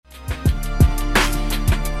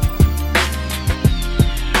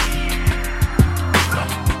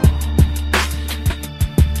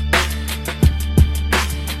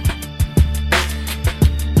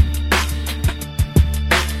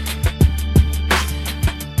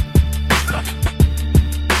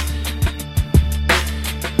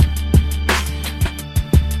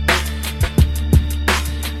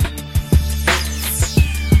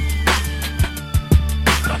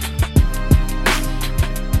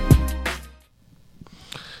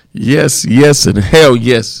Yes, yes, and hell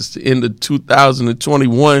yes. It's the end of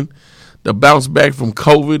 2021. The bounce back from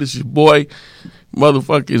COVID. It's your boy,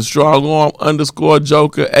 motherfucking strong arm underscore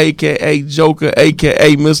Joker, aka Joker,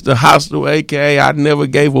 aka Mr. Hostile, aka I never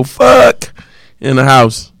gave a fuck in the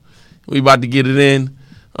house. We about to get it in.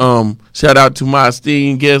 Shout out to my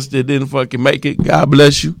esteemed guests that didn't fucking make it. God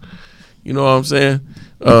bless you. You know what I'm saying?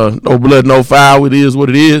 No blood, no foul. It is what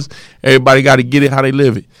it is. Everybody got to get it how they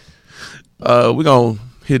live it. We're going to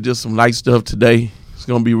hit just some light stuff today. It's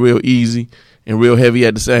going to be real easy and real heavy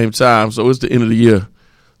at the same time. So it's the end of the year.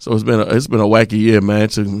 So it's been a wacky year, man.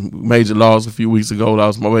 Took major loss a few weeks ago.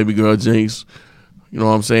 Lost my baby girl, Jinx. You know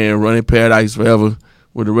what I'm saying? Running paradise forever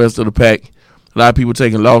with the rest of the pack. A lot of people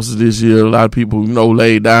taking losses this year. A lot of people,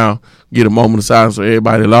 laid down, get a moment of silence for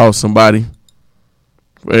everybody that lost somebody.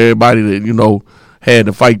 For everybody that, had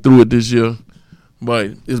to fight through it this year.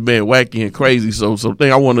 But it's been wacky and crazy. So the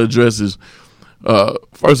thing I want to address is,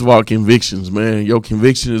 first of all, convictions, man. Your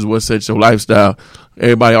conviction is what sets your lifestyle.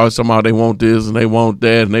 Everybody always talking about they want this and they want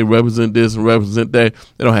that and they represent this and represent that.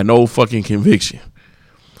 They don't have no fucking conviction.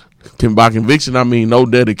 By conviction, I mean no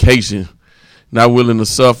dedication. Not willing to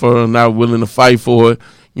suffer, not willing to fight for it.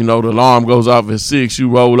 The alarm goes off at 6, you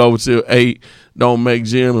roll over till 8, don't make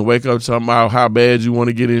gym and wake up talking about how bad you want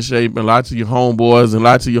to get in shape and lie to your homeboys and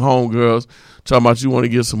lie to your homegirls, talking about you want to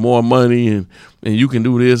get some more money and you can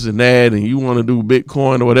do this and that and you want to do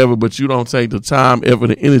Bitcoin or whatever, but you don't take the time,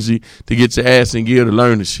 effort, and energy to get your ass in gear to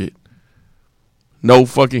learn the shit. No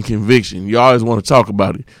fucking conviction. You always want to talk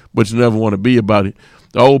about it, but you never want to be about it.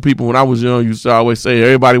 The old people, when I was young, used to always say,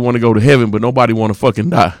 everybody want to go to heaven, but nobody want to fucking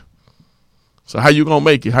die. So how you going to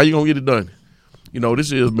make it? How you going to get it done?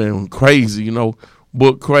 This year's been crazy,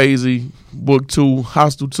 Book Crazy, Book 2,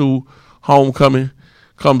 Hostile 2, Homecoming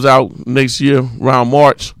comes out next year around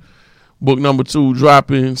March. Book number 2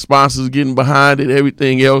 dropping, sponsors getting behind it,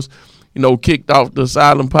 everything else. Kicked off the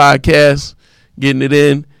Asylum podcast, getting it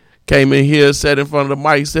in. Came in here, sat in front of the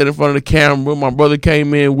mic, sat in front of the camera. My brother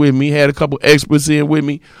came in with me, had a couple experts in with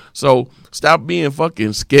me. So stop being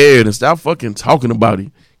fucking scared and stop fucking talking about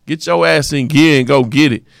it. Get your ass in gear and go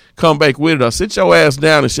get it. Come back with it or sit your ass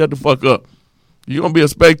down and shut the fuck up. You gonna be a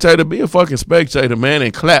spectator? Be a fucking spectator, man,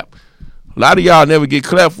 and clap. A lot of y'all never get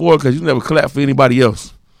clapped for because you never clap for anybody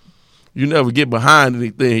else. You never get behind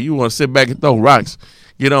anything. You want to sit back and throw rocks.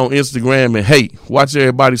 Get on Instagram and hate. Watch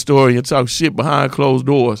everybody's story and talk shit behind closed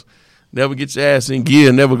doors. Never get your ass in gear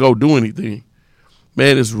and never go do anything.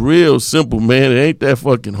 Man, it's real simple, man. It ain't that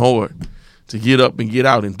fucking hard to get up and get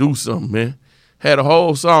out and do something, man. Had a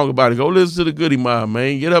whole song about it. Go listen to the Goody Mob,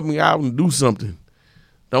 man. Get up and get out and do something.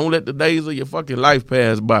 Don't let the days of your fucking life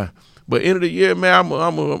pass by. But end of the year, man,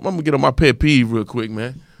 I'm gonna get on my pet peeve real quick,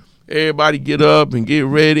 man. Everybody get up and get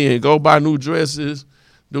ready and go buy new dresses.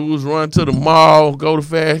 Dudes run to the mall, go to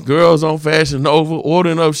fashion, girls on Fashion Nova,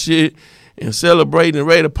 ordering up shit and celebrating and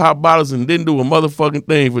ready to pop bottles and didn't do a motherfucking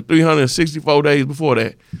thing for 364 days before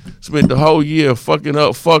that. Spent the whole year fucking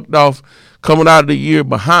up, fucked off, coming out of the year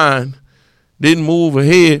behind, didn't move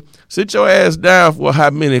ahead. Sit your ass down for a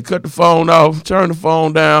hot minute. Cut the phone off, turn the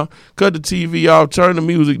phone down, cut the TV off, turn the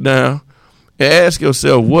music down, and ask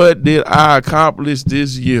yourself, what did I accomplish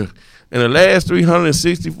this year? In the last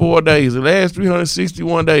 364 days, the last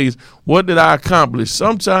 361 days, what did I accomplish?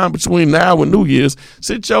 Sometime between now and New Year's,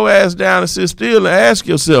 sit your ass down and sit still and ask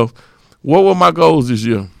yourself, what were my goals this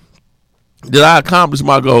year? Did I accomplish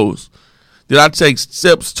my goals? Did I take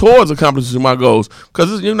steps towards accomplishing my goals?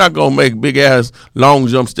 Because you're not going to make big-ass long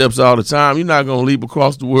jump steps all the time. You're not going to leap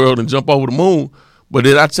across the world and jump over the moon. But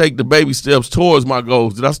did I take the baby steps towards my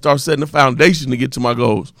goals? Did I start setting the foundation to get to my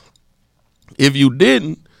goals? If you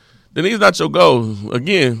didn't, then these not your goals.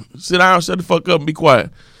 Again, sit down, shut the fuck up, and be quiet.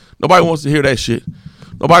 Nobody wants to hear that shit.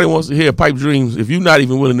 Nobody wants to hear pipe dreams if you're not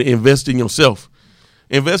even willing to invest in yourself.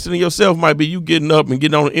 Investing in yourself might be you getting up and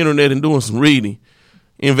getting on the internet and doing some reading.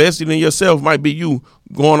 Investing in yourself might be you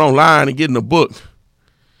going online and getting a book.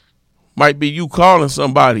 Might be you calling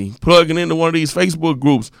somebody, plugging into one of these Facebook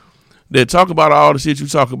groups that talk about all the shit you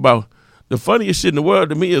talk about. The funniest shit in the world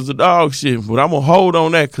to me is the dog shit, but I'm going to hold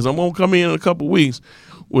on that because I'm going to come in a couple weeks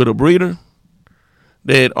with a breeder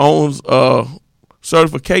that owns a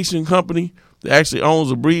certification company that actually owns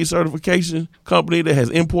a breed certification company that has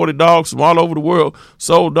imported dogs from all over the world,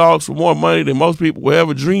 sold dogs for more money than most people will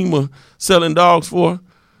ever dream of selling dogs for.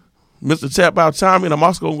 Mr. Tap Out Tommy, and I'm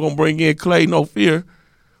also going to bring in Clay No Fear,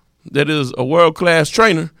 that is a world-class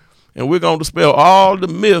trainer, and we're going to dispel all the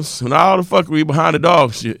myths and all the fuckery behind the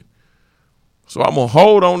dog shit. So I'm going to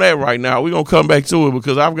hold on that right now. We're going to come back to it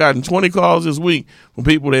because I've gotten 20 calls this week from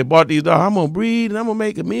people that bought these dogs. I'm going to breed and I'm going to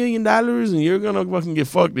make $1 million and you're going to fucking get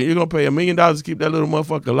fucked. And you're going to pay $1 million to keep that little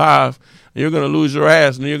motherfucker alive. And you're going to lose your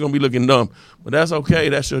ass and you're going to be looking dumb. But that's okay.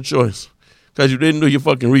 That's your choice because you didn't do your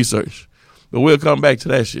fucking research. But we'll come back to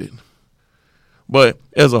that shit. But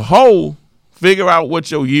as a whole, figure out what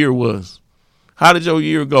your year was. How did your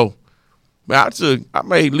year go? Man, I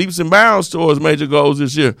made leaps and bounds towards major goals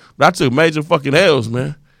this year, but I took major fucking L's,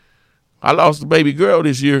 man. I lost a baby girl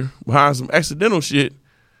this year behind some accidental shit,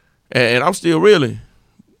 and I'm still reeling.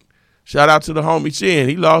 Shout out to the homie Chin.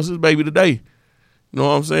 He lost his baby today. You know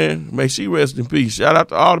what I'm saying? May she rest in peace. Shout out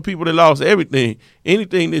to all the people that lost everything,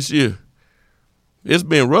 anything this year. It's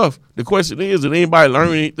been rough. The question is, did anybody learn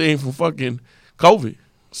anything from fucking COVID?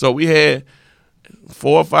 So we had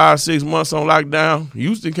 4, 5, 6 months on lockdown.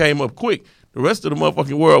 Houston came up quick. The rest of the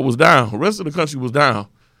motherfucking world was down. The rest of the country was down.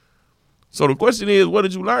 So the question is, what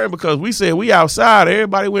did you learn? Because we said we outside.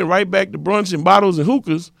 Everybody went right back to brunch and bottles and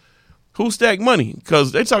hookahs. Who stacked money?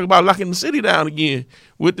 Because they talk about locking the city down again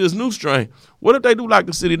with this new strain. What if they do lock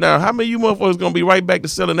the city down? How many of you motherfuckers going to be right back to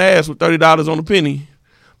selling ass with $30 on the penny?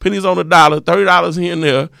 Pennies on the dollar, $30 here and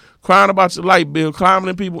there, crying about your light bill, climbing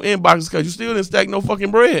in people's inboxes because you still didn't stack no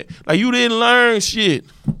fucking bread. Like, you didn't learn shit.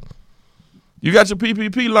 You got your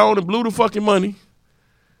PPP loan and blew the fucking money,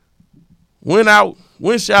 went out,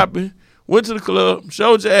 went shopping, went to the club,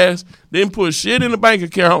 showed your ass, didn't put shit in the bank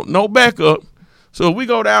account, no backup. So if we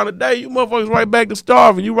go down today, you motherfuckers right back to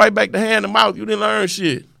starving. You right back to hand to mouth. You didn't learn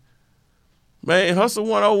shit. Man, Hustle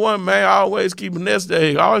 101, man, always keep a nest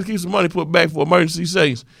egg. Always keep some money put back for emergency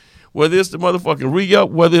sakes. Whether it's the motherfucking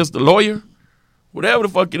re-up, whether it's the lawyer, whatever the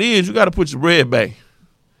fuck it is, you got to put your bread back.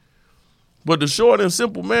 But the short and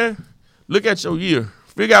simple, man, look at your year.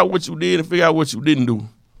 Figure out what you did and figure out what you didn't do.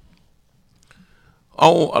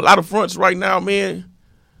 On a lot of fronts right now, man,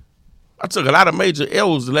 I took a lot of major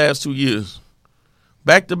L's the last 2 years.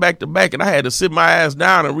 Back to back to back, and I had to sit my ass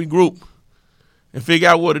down and regroup and figure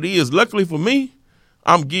out what it is. Luckily for me,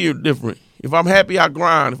 I'm geared different. If I'm happy, I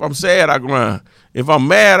grind. If I'm sad, I grind. If I'm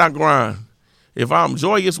mad, I grind. If I'm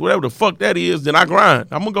joyous, whatever the fuck that is, then I grind.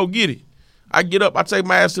 I'm going to go get it. I get up, I take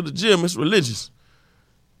my ass to the gym. It's religious.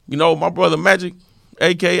 You know, my brother Magic,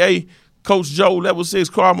 a.k.a. Coach Joe, Level 6,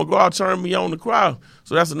 Carl McGraw, turned me on the crowd.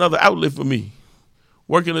 So that's another outlet for me.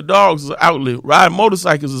 Working the dogs is an outlet. Riding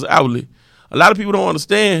motorcycles is an outlet. A lot of people don't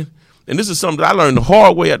understand, and this is something that I learned the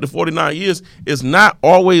hard way after 49 years, it's not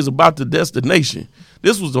always about the destination.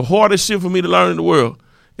 This was the hardest shit for me to learn in the world.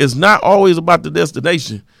 It's not always about the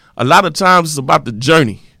destination. A lot of times it's about the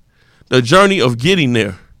journey of getting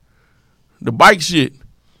there. The bike shit,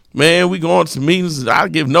 man, we going to meetings I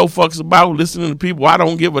give no fucks about, listening to people I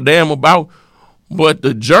don't give a damn about. But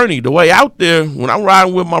the journey, the way out there, when I'm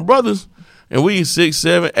riding with my brothers, and we 6,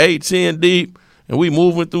 7, 8, 10 deep, and we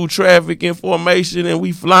moving through traffic and formation, and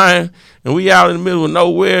we flying, and we out in the middle of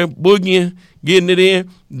nowhere, boogieing, getting it in.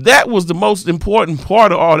 That was the most important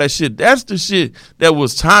part of all that shit. That's the shit that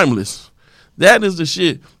was timeless. That is the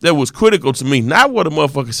shit that was critical to me. Not what a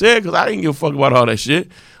motherfucker said, because I didn't give a fuck about all that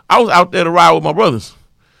shit. I was out there to ride with my brothers.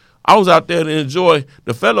 I was out there to enjoy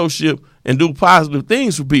the fellowship and do positive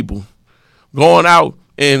things for people. Going out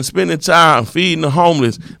and spending time feeding the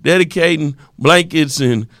homeless, dedicating blankets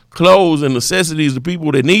and clothes and necessities to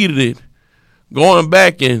people that needed it. Going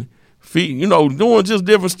back and doing just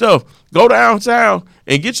different stuff. Go downtown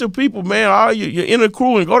and get your people, man, all your inner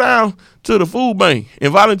crew, and go down to the food bank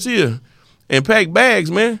and volunteer and pack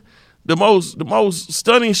bags, man. The most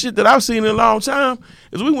stunning shit that I've seen in a long time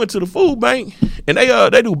is we went to the food bank and they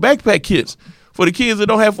do backpack kits for the kids that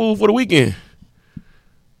don't have food for the weekend.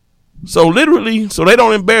 So literally, so they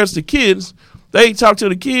don't embarrass the kids, they talk to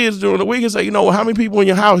the kids during the week and say, how many people in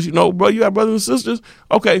your house? Bro, you have brothers and sisters?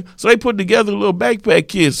 Okay, so they put together little backpack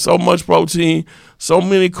kits, so much protein, so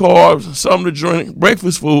many carbs, something to drink,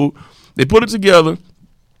 breakfast food. They put it together.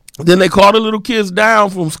 Then they call the little kids down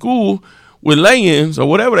from school with lay-ins or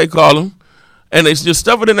whatever they call them, and they just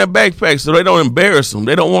stuff it in their backpack so they don't embarrass them.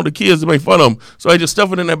 They don't want the kids to make fun of them, so they just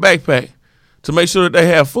stuff it in their backpack to make sure that they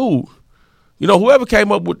have food. Whoever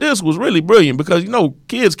came up with this was really brilliant because,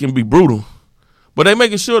 kids can be brutal. But they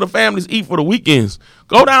making sure the families eat for the weekends.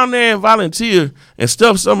 Go down there and volunteer and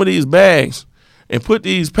stuff some of these bags and put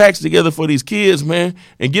these packs together for these kids, man,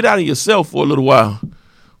 and get out of yourself for a little while.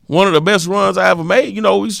 One of the best runs I ever made, we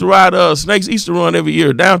used to ride Snake's Easter run every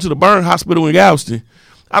year down to the burn hospital in Galveston.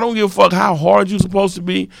 I don't give a fuck how hard you're supposed to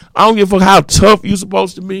be. I don't give a fuck how tough you're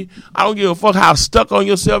supposed to be. I don't give a fuck how stuck on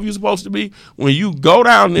yourself you're supposed to be. When you go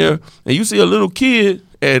down there and you see a little kid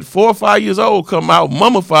at 4 or 5 years old come out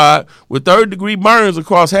mummified with third-degree burns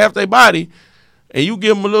across half their body, and you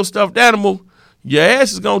give them a little stuffed animal, your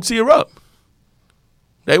ass is going to tear up.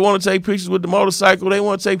 They want to take pictures with the motorcycle. They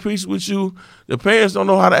want to take pictures with you. The parents don't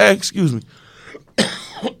know how to act. Excuse me.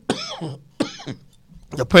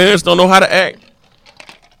 The parents don't know how to act.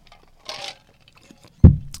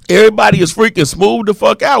 Everybody is freaking smooth the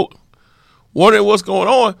fuck out, wondering what's going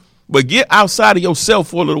on. But get outside of yourself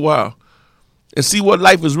for a little while and see what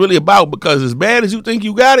life is really about, because as bad as you think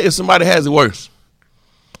you got it, if somebody has it worse.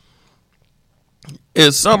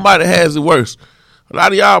 If somebody has it worse. A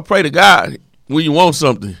lot of y'all pray to God when you want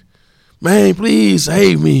something. Man, please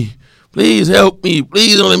save me. Please help me.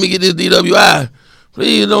 Please don't let me get this DWI.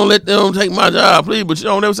 Please don't let them take my job. Please, but you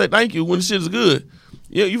don't ever say thank you when the shit is good.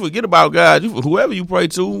 You forget about God. Whoever you pray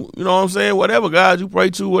to, you know what I'm saying? Whatever God you pray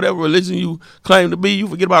to, whatever religion you claim to be, you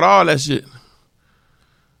forget about all that shit.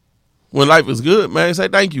 When life is good, man, say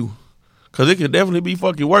thank you. Because it could definitely be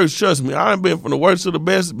fucking worse. Trust me. I've been from the worst to the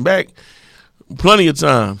best back plenty of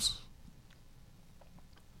times.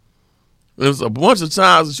 There's a bunch of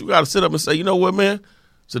times that you got to sit up and say, you know what, man?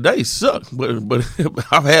 Today sucked, but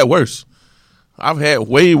I've had worse. I've had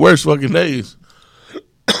way worse fucking days.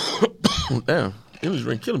 Damn, energy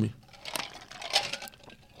drink killing me.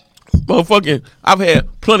 Motherfucking, I've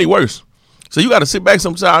had plenty worse. So you got to sit back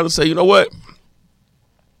sometimes and say, you know what?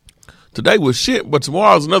 Today was shit, but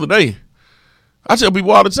tomorrow's another day. I tell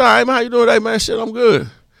people all the time, how you doing today, man? Shit, I'm good.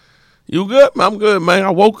 You good? Man, I'm good, man. I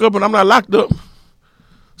woke up and I'm not locked up.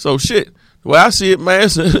 So shit, the way I see it, man,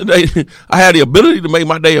 I had the ability to make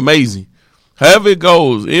my day amazing. However it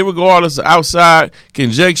goes, regardless of outside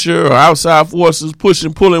conjecture or outside forces,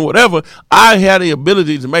 pushing, pulling, whatever, I had the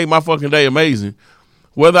ability to make my fucking day amazing.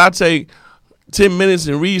 Whether I take 10 minutes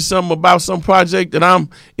and read something about some project that I'm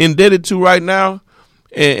indebted to right now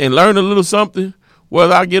and learn a little something,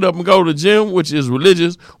 whether I get up and go to the gym, which is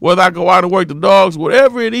religious, whether I go out and work the dogs,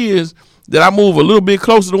 whatever it is, that I move a little bit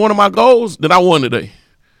closer to one of my goals, that I won today.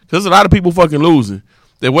 Because there's a lot of people fucking losing.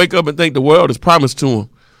 They wake up and think the world is promised to them.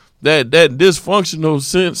 That dysfunctional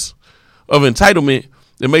sense of entitlement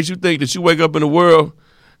that makes you think that you wake up in the world,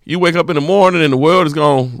 you wake up in the morning and the world is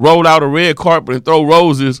going to roll out a red carpet and throw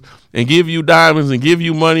roses and give you diamonds and give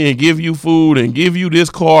you money and give you food and give you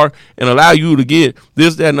this car and allow you to get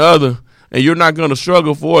this, that, and the other. And you're not going to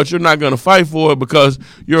struggle for it. You're not going to fight for it because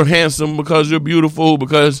you're handsome, because you're beautiful,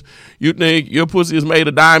 because you think your pussy is made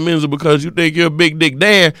of diamonds, or because you think you're a big dick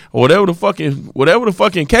Dan, or whatever the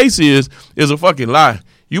fucking case is a fucking lie.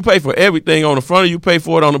 You pay for everything on the front, you pay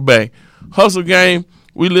for it on the back. Hustle game,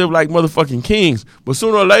 we live like motherfucking kings. But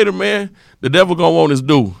sooner or later, man, the devil gonna want his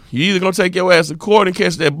due. You either gonna take your ass to court and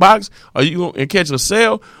catch that box, or you gonna catch a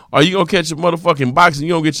sale, or you gonna catch a motherfucking box and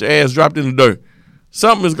you gonna get your ass dropped in the dirt.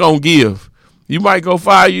 Something is gonna give. You might go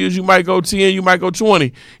 5 years, you might go 10, you might go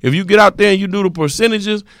 20. If you get out there and you do the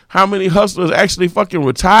percentages, how many hustlers actually fucking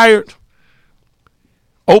retired?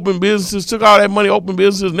 Open businesses, took all that money, open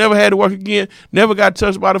businesses, never had to work again, never got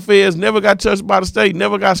touched by the feds, never got touched by the state,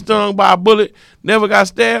 never got stung by a bullet, never got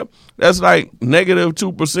stabbed. That's like negative 2%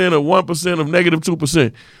 or 1% of negative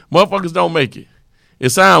 2%. Motherfuckers don't make it.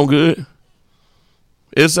 It sound good.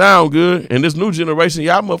 It sound good. And this new generation,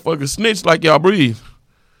 y'all motherfuckers snitch like y'all breathe.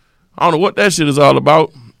 I don't know what that shit is all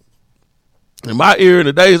about. In my era, in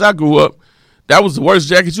the days I grew up, that was the worst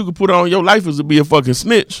jacket you could put on in your life, was to be a fucking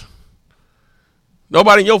snitch.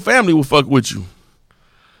 Nobody in your family will fuck with you.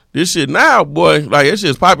 This shit now, boy, like, this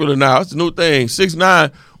shit's popular now. It's the new thing.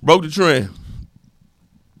 6ix9ine broke the trend.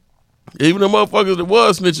 Even the motherfuckers that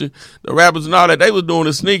was snitching, the rappers and all that, they was doing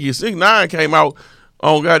it sneaky. 6ix9ine came out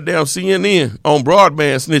on goddamn CNN, on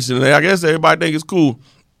broadband snitching. And I guess everybody think it's cool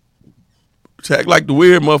to act like the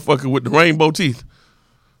weird motherfucker with the rainbow teeth.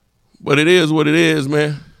 But it is what it is,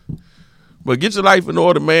 man. But get your life in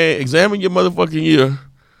order, man. Examine your motherfucking year.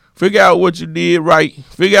 Figure out what you did right.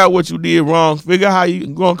 Figure out what you did wrong. Figure out how you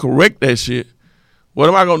going to correct that shit. What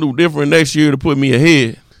am I going to do different next year to put me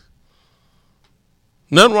ahead?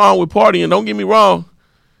 Nothing wrong with partying. Don't get me wrong.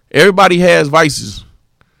 Everybody has vices.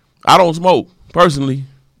 I don't smoke, personally.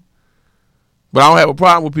 But I don't have a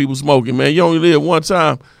problem with people smoking, man. You only live one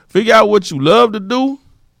time. Figure out what you love to do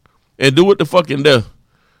and do it to fucking death.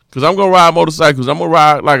 Because I'm going to ride motorcycles. I'm going to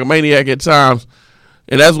ride like a maniac at times.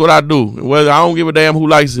 And that's what I do. And whether I don't give a damn who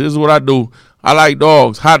likes it, this is what I do. I like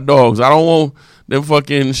dogs, hot dogs. I don't want them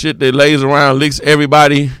fucking shit that lays around, licks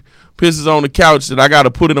everybody, pisses on the couch that I got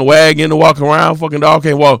to put in a wagon to walk around. Fucking dog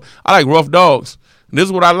can't walk. I like rough dogs. And this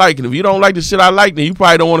is what I like. And if you don't like the shit I like, then you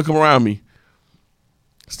probably don't want to come around me.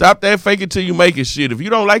 Stop that fake it till you make it shit. If you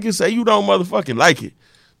don't like it, say you don't motherfucking like it.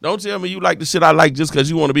 Don't tell me you like the shit I like just because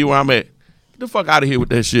you want to be where I'm at. Get the fuck out of here with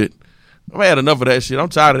that shit. I've had enough of that shit. I'm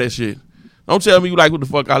tired of that shit. Don't tell me you like what the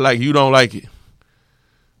fuck I like. You don't like it.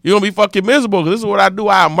 You're going to be fucking miserable because this is what I do.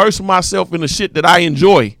 I immerse myself in the shit that I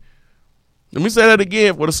enjoy. Let me say that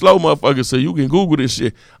again for the slow motherfuckers so you can Google this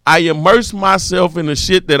shit. I immerse myself in the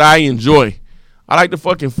shit that I enjoy. I like to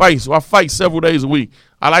fucking fight, so I fight several days a week.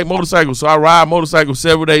 I like motorcycles, so I ride motorcycles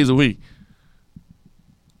several days a week.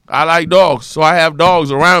 I like dogs, so I have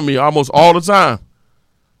dogs around me almost all the time.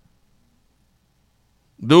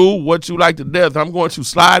 Do what you like to death. I'm going to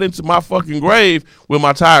slide into my fucking grave with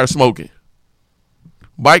my tires smoking.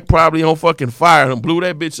 Bike probably on fucking fire and blew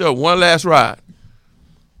that bitch up. One last ride.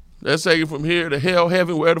 Let's take it from here to hell,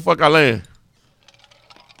 heaven, where the fuck I land.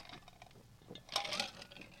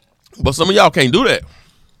 But some of y'all can't do that.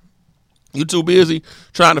 You too busy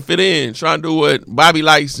trying to fit in, trying to do what Bobby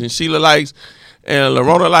likes and Sheila likes and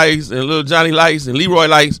LaRona likes and Lil Johnny likes and Leroy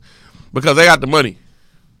likes because they got the money.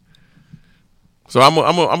 So I'm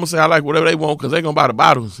gonna say I like whatever they want because they gonna buy the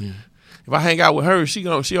bottles. If I hang out with her,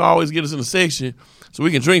 she'll always get us in the section so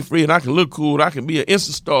we can drink free and I can look cool. And I can be an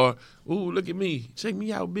Insta star. Ooh, look at me. Check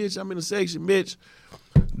me out, bitch. I'm in the section, bitch.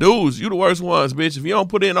 Dudes, you the worst ones, bitch. If you don't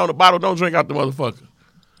put in on the bottle, don't drink out the motherfucker.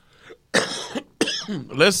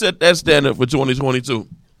 Let's set that standard for 2022.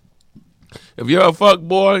 If you're a fuck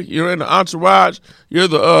boy, you're in the entourage, you're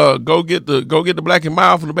the go get the black and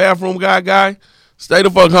mild from the bathroom guy, stay the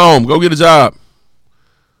fuck home. Go get a job.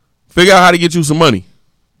 Figure out how to get you some money.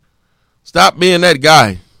 Stop being that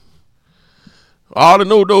guy. All the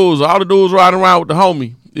new dudes, all the dudes riding around with the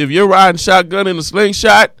homie. If you're riding shotgun in a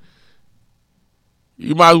slingshot,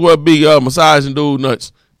 you might as well be massaging dude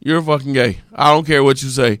nuts. You're fucking gay. I don't care what you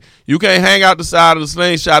say. You can't hang out the side of the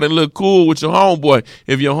slingshot and look cool with your homeboy.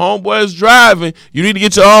 If your homeboy is driving, you need to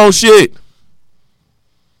get your own shit.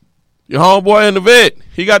 Your homeboy in the vet,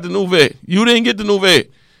 he got the new vet. You didn't get the new vet.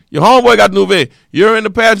 Your homeboy got the new vet. You're in the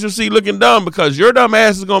passenger seat looking dumb because your dumb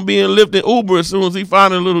ass is going to be in Lyft and Uber as soon as he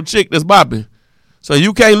finds a little chick that's bopping. So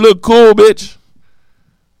you can't look cool, bitch.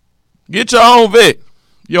 Get your own vet.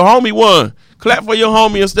 Your homie won. Clap for your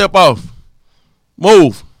homie and step off.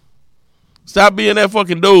 Move. Stop being that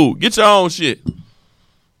fucking dude. Get your own shit.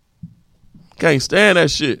 Can't stand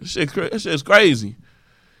that shit. That shit's crazy.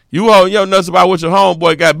 You all your nuts about what your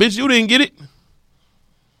homeboy got. Bitch, you didn't get it.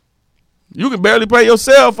 You can barely pay your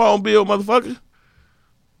cell phone bill, motherfucker.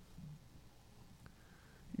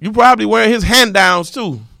 You probably wearing his hand-downs,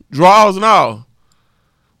 too. Drawers and all.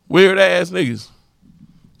 Weird-ass niggas.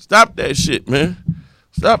 Stop that shit, man.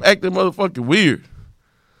 Stop acting motherfucking weird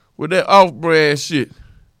with that off-brand shit.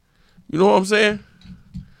 You know what I'm saying?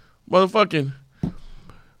 Motherfucking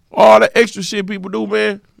all the extra shit people do,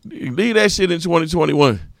 man. Leave that shit in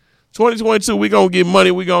 2021. 2022, we gonna get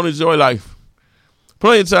money. We gonna enjoy life.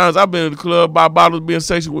 Plenty of times I've been in the club, buy bottles, being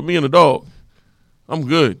sexual with me and the dog. I'm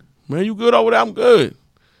good. Man, you good over there? I'm good.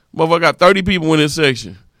 Motherfucker got 30 people in this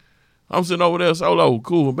section. I'm sitting over there solo.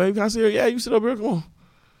 Cool, baby. Can I sit here? Yeah, you sit up here. Come on.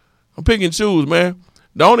 I'm pick and choose, man.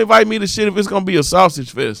 Don't invite me to shit if it's going to be a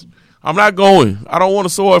sausage fest. I'm not going. I don't want a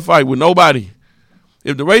sword fight with nobody.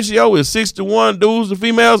 If the ratio is 6-1 dudes to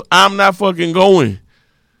females, I'm not fucking going.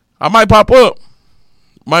 I might pop up.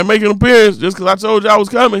 Might make an appearance just because I told you I was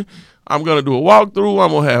coming. I'm going to do a walkthrough. I'm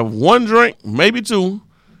going to have one drink, maybe two,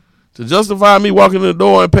 to justify me walking in the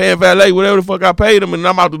door and paying valet, whatever the fuck I paid them, and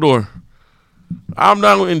I'm out the door. I'm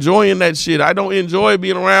not enjoying that shit. I don't enjoy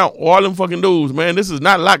being around all them fucking dudes, man. This is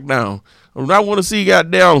not lockdown. I don't want to see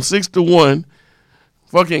goddamn 6-1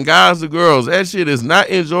 fucking guys to girls. That shit is not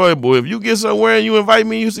enjoyable. If you get somewhere and you invite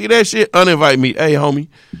me, you see that shit, uninvite me. Hey, homie,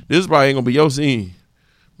 this probably ain't going to be your scene.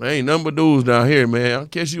 Man, ain't nothing but dudes down here, man. I'll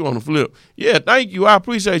catch you on the flip. Yeah, thank you. I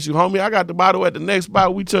appreciate you, homie. I got the bottle at the next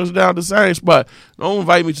spot. We touched down the same spot. Don't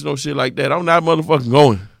invite me to no shit like that. I'm not motherfucking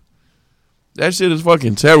going. That shit is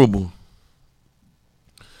fucking terrible.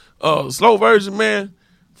 Slow version, man.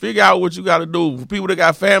 Figure out what you got to do. For people that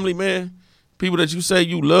got family, man, people that you say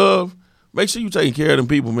you love, make sure you taking care of them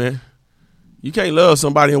people, man. You can't love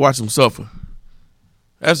somebody and watch them suffer.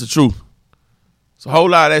 That's the truth. It's a whole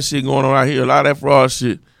lot of that shit going on out here, a lot of that fraud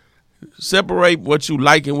shit. Separate what you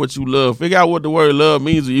like and what you love. Figure out what the word love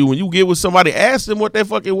means to you. When you get with somebody, ask them what that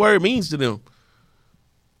fucking word means to them.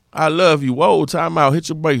 I love you. Whoa, time out. Hit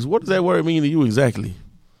your brakes. What does that word mean to you exactly?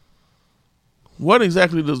 What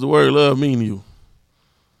exactly does the word love mean to you?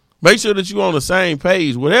 Make sure that you're on the same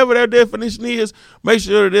page. Whatever their definition is, make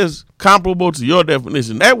sure it is comparable to your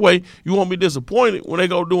definition. That way, you won't be disappointed when they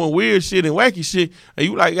go doing weird shit and wacky shit, and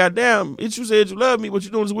you like, goddamn, bitch, you said you love me, but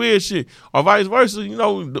you doing this weird shit. Or vice versa, you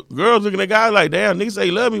know, the girls looking at guys like, damn, niggas say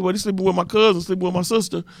he love me, but he's sleeping with my cousin, sleeping with my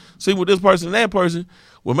sister, sleeping with this person and that person.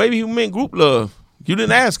 Well, maybe he meant group love. You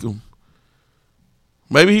didn't ask him.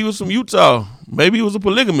 Maybe he was from Utah. Maybe he was a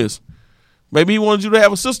polygamist. Maybe he wanted you to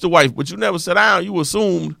have a sister wife, but you never sat down. You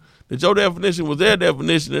assumed that your definition was their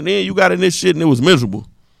definition, and then you got in this shit and it was miserable.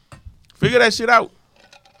 Figure that shit out.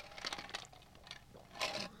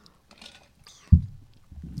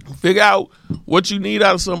 Figure out what you need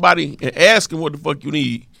out of somebody and ask them what the fuck you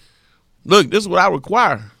need. Look, this is what I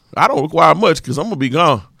require. I don't require much because I'm going to be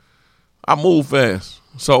gone. I move fast.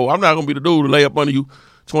 So I'm not going to be the dude to lay up under you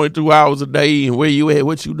 22 hours a day and where you at,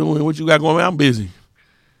 what you doing, what you got going on.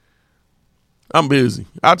 I'm busy.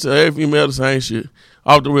 I tell every female the same shit.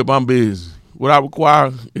 Off the rip, I'm busy. What I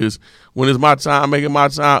require is when it's my time, make it my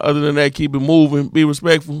time. Other than that, keep it moving, be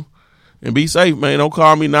respectful, and be safe, man. Don't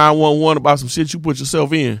call me 911 about some shit you put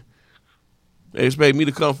yourself in. They expect me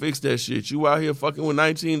to come fix that shit. You out here fucking with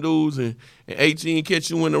 19 dudes and 18 catch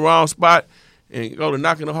you in the wrong spot and go to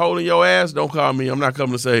knocking a hole in your ass, don't call me. I'm not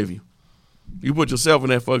coming to save you. You put yourself in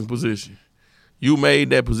that fucking position. You made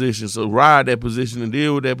that position, so ride that position and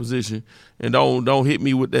deal with that position, and don't hit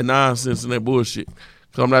me with that nonsense and that bullshit,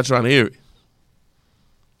 because I'm not trying to hear it.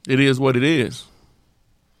 It is what it is.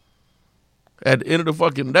 At the end of the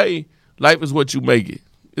fucking day, life is what you make it.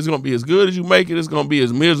 It's going to be as good as you make it. It's going to be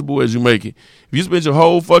as miserable as you make it. If you spend your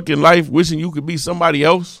whole fucking life wishing you could be somebody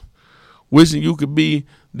else, wishing you could be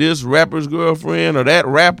this rapper's girlfriend or that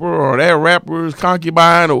rapper's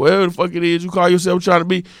concubine or whatever the fuck it is you call yourself trying to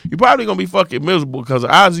be, you're probably going to be fucking miserable because the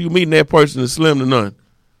odds of you meeting that person is slim to none.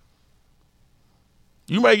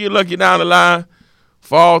 You may get lucky down the line,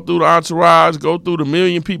 fall through the entourage, go through the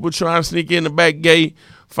million people trying to sneak in the back gate,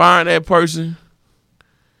 find that person.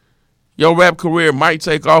 Your rap career might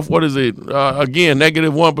take off. What is it? Again,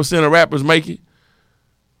 negative 1% of rappers make it.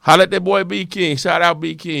 Holla at that boy B King. Shout out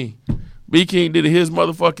B King. B King did it his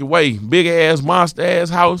motherfucking way. Big ass, monster ass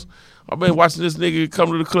house. I've been watching this nigga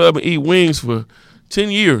come to the club and eat wings for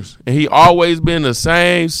 10 years. And he always been the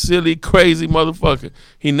same silly, crazy motherfucker.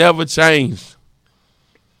 He never changed.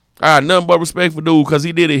 I got nothing but respect for dude because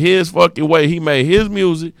he did it his fucking way. He made his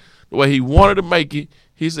music the way he wanted to make it.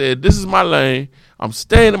 He said, this is my lane. I'm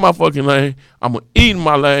staying in my fucking lane. I'm going to eat in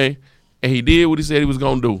my lane. And he did what he said he was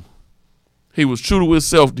going to do. He was true to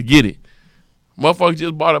himself to get it. Motherfucker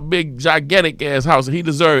just bought a big, gigantic ass house, and he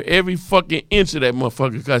deserved every fucking inch of that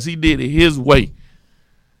motherfucker because he did it his way.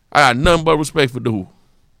 I got nothing but respect for dude.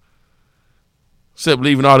 Except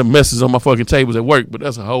leaving all the messes on my fucking tables at work, but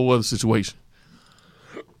that's a whole other situation.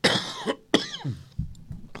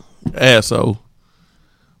 Asshole.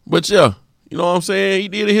 But yeah, you know what I'm saying? He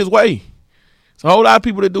did it his way. It's a whole lot of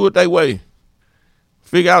people that do it their way.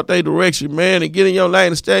 Figure out their direction, man, and get in your lane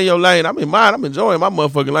and stay in your lane. I'm in mine. I'm enjoying my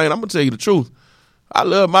motherfucking lane. I'm going to tell you the truth. I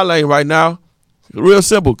love my lane right now. It's real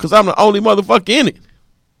simple, because I'm the only motherfucker in it.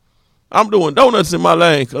 I'm doing donuts in my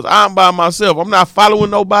lane because I'm by myself. I'm not following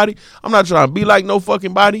nobody. I'm not trying to be like no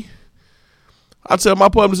fucking body. I tell my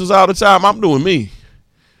publishers all the time, I'm doing me.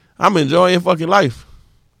 I'm enjoying fucking life.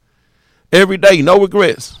 Every day, no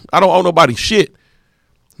regrets. I don't owe nobody shit.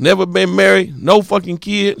 Never been married, no fucking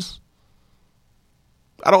kids.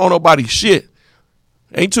 I don't owe nobody shit.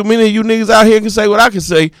 Ain't too many of you niggas out here can say what I can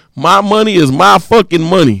say. My money is my fucking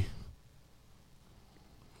money.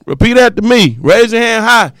 Repeat that to me. Raise your hand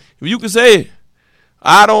high if you can say it.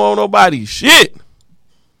 I don't owe nobody shit.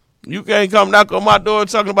 You can't come knock on my door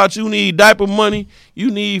talking about you need diaper money,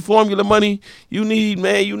 you need formula money, you need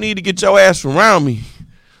to get your ass around me.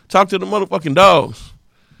 Talk to the motherfucking dogs.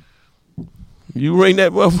 You ring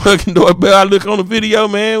that motherfucking doorbell, I look on the video,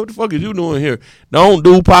 man, what the fuck is you doing here? Don't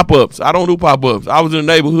do pop-ups. I don't do pop-ups. I was in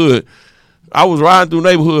the neighborhood. I was riding through the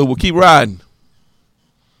neighborhood. Well, keep riding.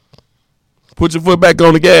 Put your foot back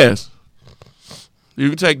on the gas. You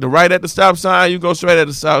can take the right at the stop sign. You go straight at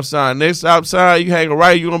the stop sign. Next stop sign, you hang a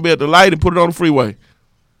right. You're going to be at the light and put it on the freeway.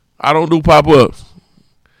 I don't do pop-ups.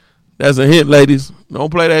 That's a hint, ladies. Don't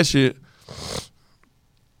play that shit.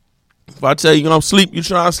 If I tell you I'm asleep, you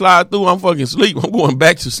trying to slide through, I'm fucking asleep. I'm going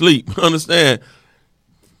back to sleep. Understand?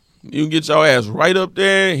 You can get your ass right up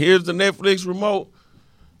there. Here's the Netflix remote.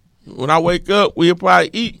 When I wake up, we'll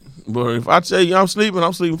probably eat. But if I tell you I'm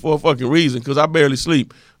sleeping for a fucking reason because I barely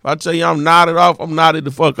sleep. If I tell you I'm nodded off, I'm nodded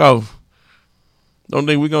the fuck off. Don't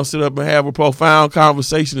think we're going to sit up and have a profound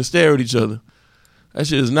conversation and stare at each other. That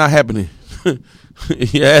shit is not happening.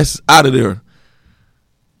 Yeah, it's out of there.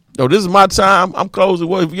 Yo, this is my time. I'm closing.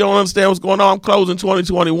 Well, if you don't understand what's going on, I'm closing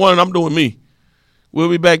 2021 and I'm doing me. We'll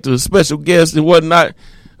be back to a special guest and whatnot.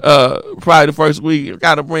 Probably the first week.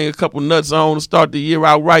 Got to bring a couple nuts on to start the year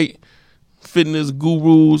out right. Fitness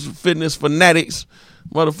gurus, fitness fanatics,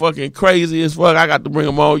 motherfucking crazy as fuck. I got to bring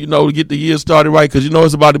them on, to get the year started right because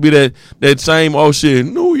it's about to be that same old shit.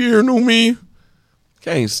 New year, new me.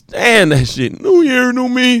 Can't stand that shit. New year, new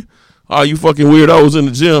me. All you fucking weirdos in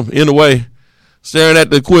the gym, in the way. staring at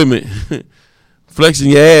the equipment, flexing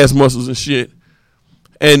your ass muscles and shit.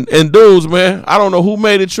 And dudes, man, I don't know who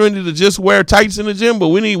made it trendy to just wear tights in the gym, but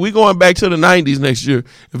we going back to the 90s next year.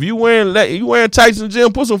 If you wearing tights in the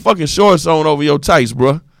gym, put some fucking shorts on over your tights,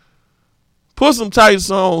 bro. Put some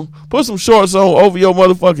tights on, put some shorts on over your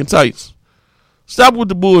motherfucking tights. Stop with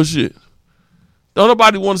the bullshit. Don't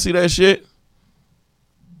nobody want to see that shit.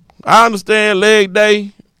 I understand leg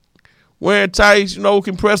day, wearing tights,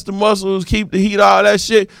 compress the muscles, keep the heat, all that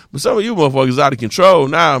shit. But some of you motherfuckers out of control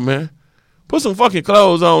now, man. Put some fucking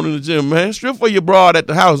clothes on in the gym, man. Strip for your broad at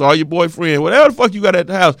the house or your boyfriend. Whatever the fuck you got at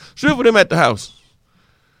the house, strip for them at the house.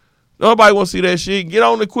 Nobody want to see that shit. Get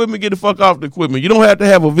on the equipment, get the fuck off the equipment. You don't have to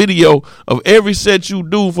have a video of every set you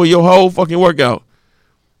do for your whole fucking workout.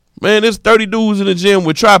 Man, there's 30 dudes in the gym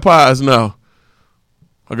with tripods now.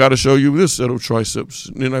 I got to show you this set of triceps.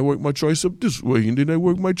 And then I work my tricep this way. And then I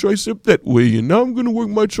work my tricep that way. And now I'm going to work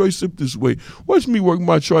my tricep this way. Watch me work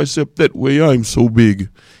my tricep that way. I'm so big.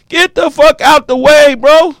 Get the fuck out the way,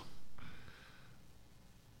 bro.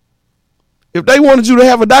 If they wanted you to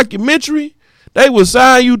have a documentary, they would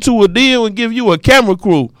sign you to a deal and give you a camera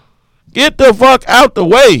crew. Get the fuck out the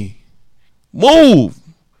way. Move.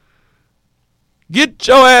 Get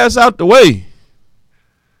your ass out the way.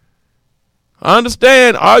 I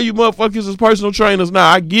understand all you motherfuckers is personal trainers now.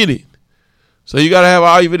 I get it. So you got to have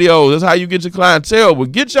all your videos. That's how you get your clientele.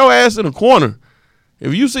 But get your ass in the corner.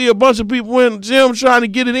 If you see a bunch of people in the gym trying to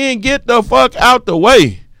get it in, get the fuck out the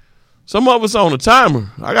way. Some of us on a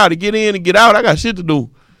timer. I got to get in and get out. I got shit to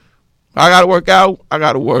do. I got to work out. I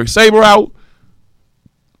got to work Saber out.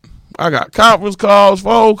 I got conference calls,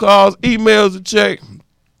 phone calls, emails to check,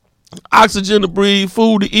 oxygen to breathe,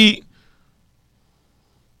 food to eat.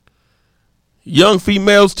 Young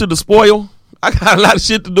females to the spoil. I got a lot of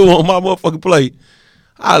shit to do on my motherfucking plate.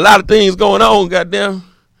 I got a lot of things going on, goddamn.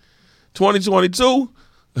 2022,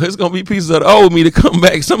 it's going to be pieces of the old me to come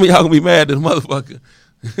back. Some of y'all going to be mad at the motherfucker.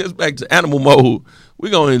 It's back to animal mode.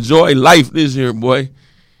 We're going to enjoy life this year, boy.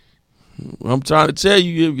 I'm trying to tell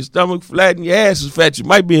you, if your stomach flat and your ass is fat, you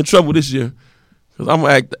might be in trouble this year. Because I'm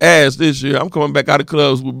going to act the ass this year. I'm coming back out of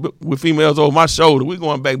clubs with females over my shoulder. We're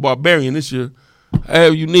going back barbarian this year.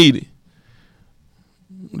 However you need it.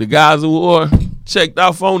 The guys who are checked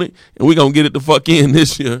off on it, and we're going to get it the fuck in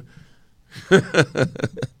this year.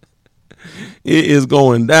 It is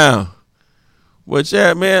going down. But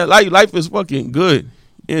yeah, man, life is fucking good.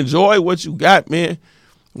 Enjoy what you got, man.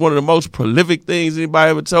 One of the most prolific things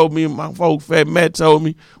anybody ever told me, my folk Fat Matt told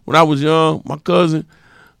me when I was young, my cousin,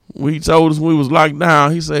 when he told us when we was locked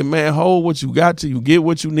down, he said, man, hold what you got till you get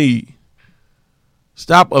what you need.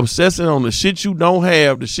 Stop obsessing on the shit you don't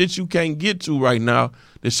have, the shit you can't get to right now,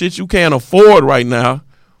 the shit you can't afford right now.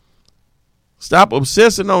 Stop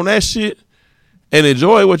obsessing on that shit and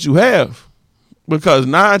enjoy what you have. Because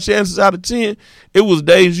 9 chances out of 10, it was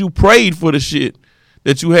days you prayed for the shit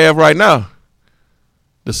that you have right now.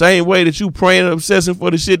 The same way that you praying and obsessing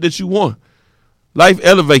for the shit that you want. Life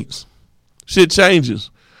elevates. Shit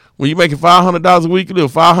changes. When you making $500 a week, you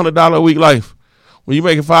live a $500 a week life. When you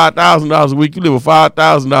making $5,000 a week, you live a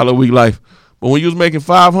 $5,000 a week life. But when you was making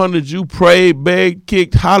 $500, you prayed, begged,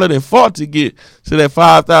 kicked, hollered, and fought to get to that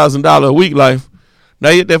 $5,000 a week life. Now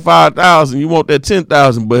you get that $5,000, you want that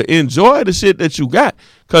 $10,000, but enjoy the shit that you got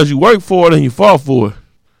because you work for it and you fought for it.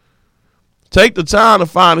 Take the time to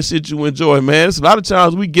find the shit you enjoy, man. It's a lot of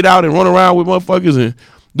times we get out and run around with motherfuckers and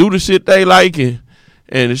do the shit they like, and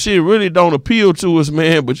the shit really don't appeal to us,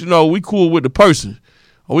 man. But, we cool with the person.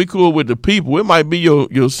 Or we cool with the people. It might be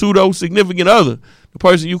your pseudo-significant other, the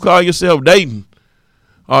person you call yourself dating,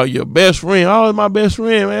 or your best friend. Oh, it's my best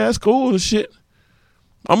friend, man. That's cool and shit.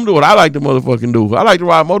 I'm going to do what I like to motherfucking do. I like to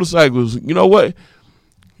ride motorcycles. You know what?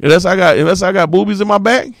 Unless I got boobies in my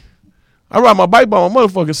back, I ride my bike by my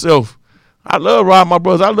motherfucking self. I love riding my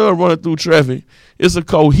brothers. I love running through traffic. It's a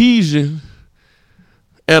cohesion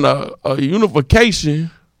and a unification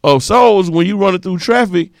of souls when you running through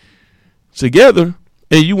traffic together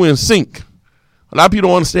and you in sync. A lot of people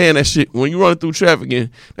don't understand that shit. When you running through traffic and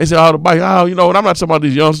they say, the bike, and I'm not talking about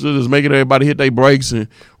these youngsters that's making everybody hit their brakes and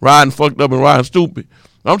riding fucked up and riding stupid.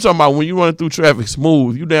 I'm talking about when you running through traffic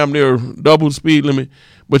smooth. You damn near double the speed limit,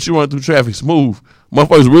 but you running through traffic smooth.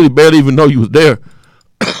 Motherfuckers really barely even know you was there.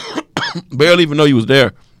 Barely even know you was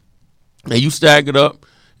there. And you staggered up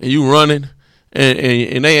and you running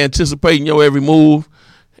and they anticipating your every move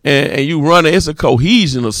and you running. It's a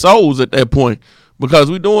cohesion of souls at that point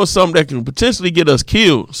because we doing something that can potentially get us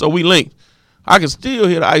killed. So we linked. I can still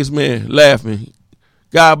hear the Iceman laughing.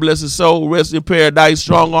 God bless his soul. Rest in paradise.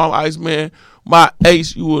 Strong arm Iceman. My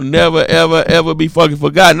ace, you will never, ever, ever be fucking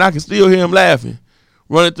forgotten. I can still hear him laughing.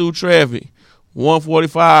 Running through traffic.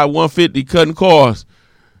 145, 150, cutting cars,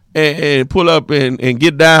 and pull up and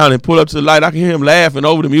get down and pull up to the light. I can hear him laughing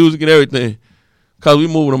over the music and everything because we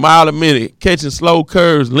moving a mile a minute, catching slow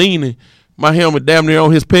curves, leaning. My helmet damn near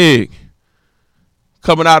on his peg.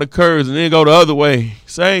 Coming out of curves and then go the other way.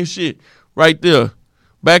 Same shit right there.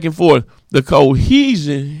 Back and forth. The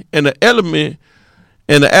cohesion and the element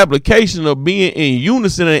and the application of being in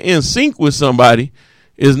unison and in sync with somebody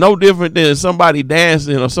is no different than somebody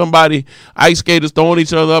dancing or somebody ice skaters throwing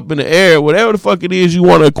each other up in the air. Whatever the fuck it is you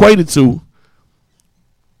want to equate it to.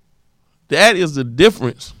 That is the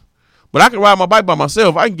difference. But I can ride my bike by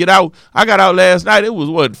myself. I can get out. I got out last night. It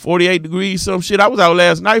was 48 degrees, some shit. I was out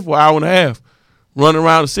last night for an hour and a half. Running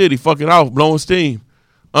around the city, fucking off, blowing steam,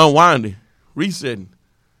 unwinding, resetting.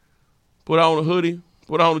 Put on a hoodie,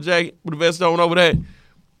 put on a jacket, put the vest on over there.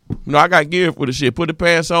 You know, I got gear for the shit. Put the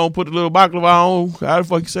pants on, put the little baklava on, how the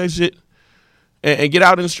fuck you say shit, and get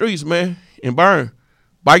out in the streets, man, and burn.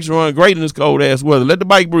 Bikes run great in this cold ass weather. Let the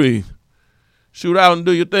bike breathe. Shoot out and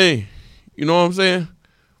do your thing. You know what I'm saying?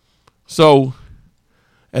 So,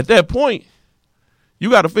 at that point, you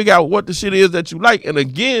got to figure out what the shit is that you like. And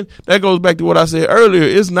again, that goes back to what I said earlier.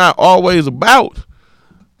 It's not always about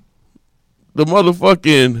the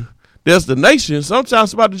motherfucking destination. Sometimes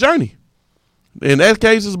it's about the journey. In that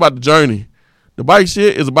case, it's about the journey. The bike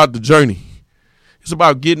shit is about the journey. It's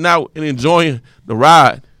about getting out and enjoying the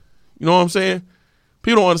ride. You know what I'm saying?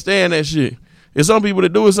 People don't understand that shit. There's some people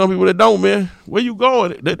that do it, some people that don't, man. Where you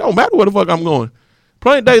going? It don't matter where the fuck I'm going.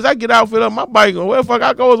 Plenty days I get out, fill up my bike, and where the fuck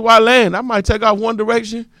I go is where I land. I might take off one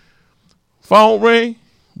direction, phone ring,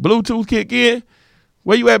 Bluetooth kick in.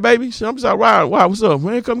 Where you at, baby? Shit, I'm just out riding. Wow, what's up,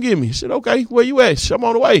 man? Come get me. Shit, okay. Where you at? Shit, I'm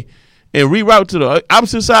on the way. And reroute to the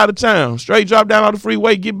opposite side of town. Straight drop down on the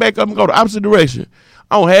freeway, get back up and go the opposite direction.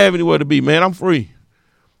 I don't have anywhere to be, man. I'm free.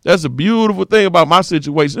 That's a beautiful thing about my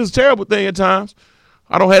situation. It's a terrible thing at times.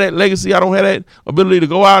 I don't have that legacy. I don't have that ability to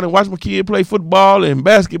go out and watch my kid play football and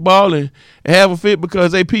basketball and have a fit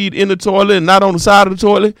because they peed in the toilet and not on the side of the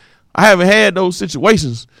toilet. I haven't had those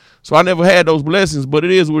situations. So I never had those blessings, but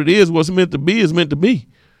it is what it is. What's meant to be is meant to be.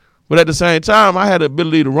 But at the same time, I had the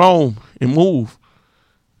ability to roam and move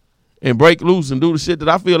and break loose and do the shit that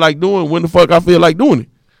I feel like doing when the fuck I feel like doing it.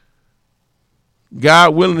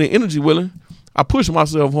 God willing and energy willing, I push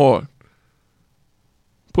myself hard.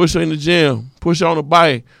 Push in the gym, push on the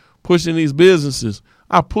bike, push in these businesses.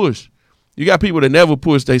 I push. You got people that never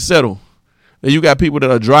push, they settle. And you got people that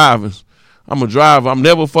are drivers. I'm a driver. I'm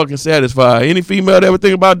never fucking satisfied. Any female that ever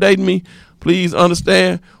think about dating me, please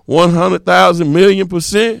understand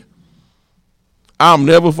 100,000,000,000%. I'm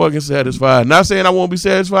never fucking satisfied. Not saying I won't be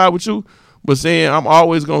satisfied with you, but saying I'm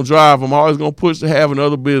always going to drive. I'm always going to push to have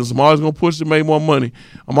another business. I'm always going to push to make more money.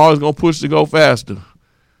 I'm always going to push to go faster.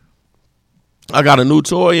 I got a new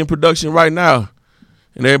toy in production right now.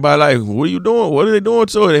 And everybody like, what are you doing? What are they doing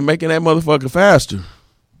to it? They making that motherfucker faster.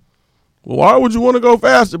 Well, why would you want to go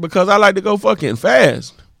faster? Because I like to go fucking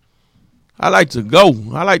fast. I like to go.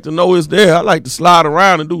 I like to know it's there. I like to slide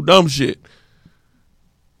around and do dumb shit.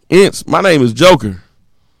 Hence, my name is Joker.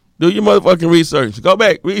 Do your motherfucking research. Go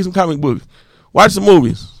back, read some comic books. Watch some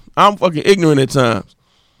movies. I'm fucking ignorant at times.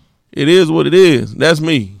 It is what it is. That's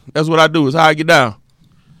me. That's what I do. It's how I get down.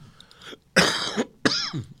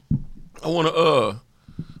 I want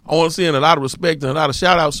to send a lot of respect and a lot of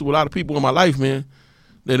shout outs to a lot of people in my life, man,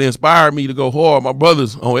 that inspired me to go hard. My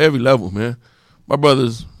brothers on every level, man. My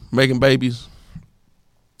brothers making babies,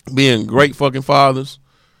 being great fucking fathers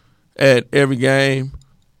at every game,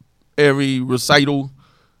 every recital,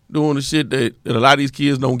 doing the shit that a lot of these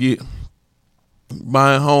kids don't get.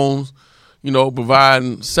 Buying homes,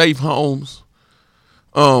 providing safe homes.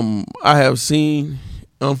 I have seen,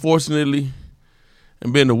 unfortunately,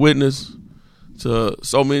 and been a witness to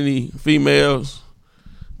so many females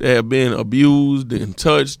that have been abused and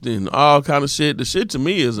touched and all kind of shit. The shit to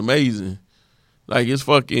me is amazing. Like, it's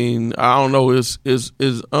fucking, I don't know, it's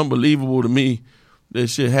unbelievable to me that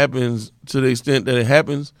shit happens to the extent that it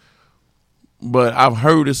happens. But I've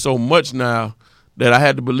heard it so much now that I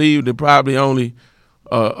had to believe that probably only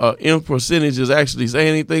in percentages actually say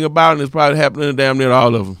anything about it, and it's probably happening to damn near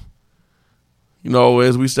all of them.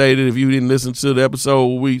 As we stated, if you didn't listen to the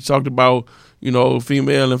episode, we talked about,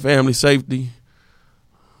 female and family safety.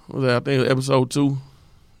 What was that? I think episode 2,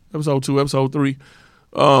 episode 3.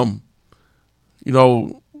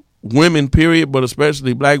 Women, period, but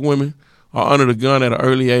especially black women, are under the gun at an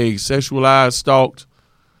early age, sexualized, stalked.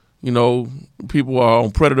 People are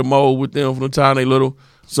on predator mode with them from the time they little.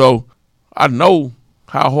 So I know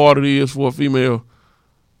how hard it is for a female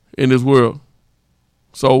in this world.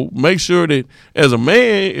 So make sure that as a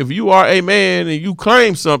man, if you are a man and you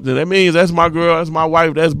claim something, that means that's my girl, that's my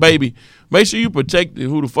wife, that's baby. Make sure you protect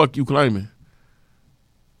who the fuck you claiming.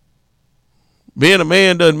 Being a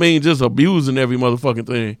man doesn't mean just abusing every motherfucking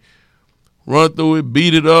thing. Run through it,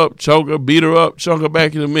 beat it up, choke her, beat her up, chunk her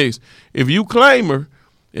back in the mix. If you claim her,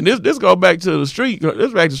 and this go back to the street,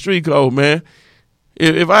 this back to street code, man.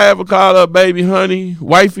 If I ever call her baby, honey,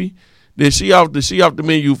 wifey, then she off the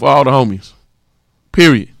menu for all the homies.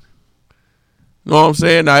 Period. Know what I'm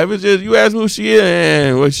saying? Now, if it's just you ask me who she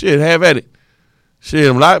is, well, shit, have at it. Shit,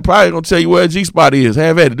 I'm probably gonna tell you where G-Spot is.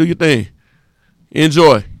 Have at it. Do your thing.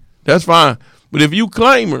 Enjoy. That's fine. But if you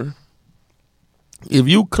claim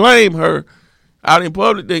her out in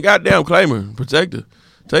public, then goddamn claim her. Protect her.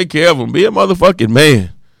 Take care of them. Be a motherfucking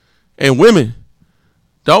man. And women,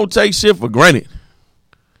 don't take shit for granted.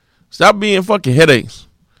 Stop being fucking headaches.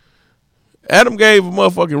 Adam gave a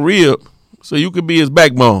motherfucking rib so you could be his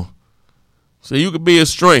backbone. So you could be his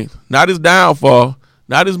strength. Not his downfall.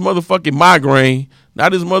 Not his motherfucking migraine.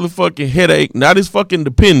 Not his motherfucking headache. Not his fucking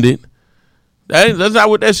dependent. That's not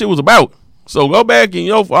what that shit was about. So go back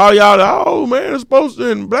and, for all y'all, oh, man, it's supposed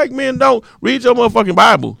to, and black men don't, read your motherfucking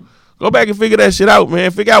Bible. Go back and figure that shit out, man.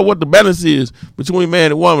 Figure out what the balance is between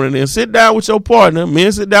man and woman. And then sit down with your partner.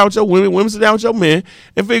 Men sit down with your women sit down with your men,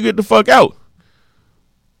 and figure it the fuck out.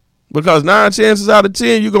 Because 9 chances out of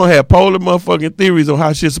 10, you're going to have polar motherfucking theories on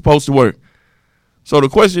how shit's supposed to work. So the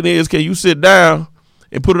question is, can you sit down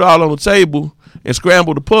and put it all on the table and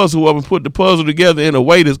scramble the puzzle up and put the puzzle together in a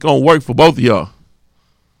way that's going to work for both of y'all?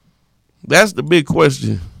 That's the big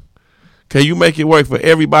question. Can you make it work for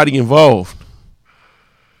everybody involved?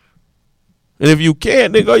 And if you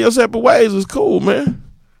can't, then go your separate ways. It's cool, man.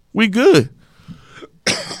 We good.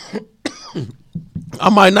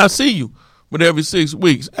 I might not see you, but every 6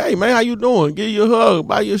 weeks, hey, man, how you doing? Give you a hug,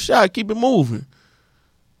 buy you a shot, keep it moving.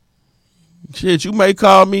 Shit, you may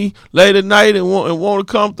call me late at night and want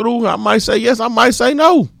to come through. I might say yes, I might say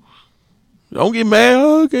no. Don't get mad.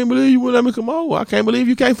 Oh, I can't believe you wouldn't let me come over. I can't believe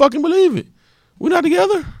you can't fucking believe it. We're not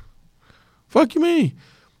together. Fuck you mean?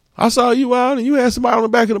 I saw you out and you had somebody on the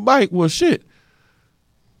back of the bike. Well, shit.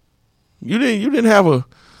 You didn't have a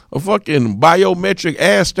fucking biometric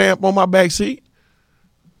ass stamp on my back seat.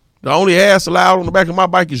 The only ass allowed on the back of my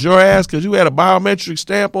bike is your ass because you had a biometric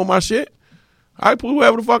stamp on my shit. I put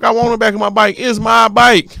whoever the fuck I want on the back of my bike. It's my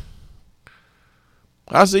bike.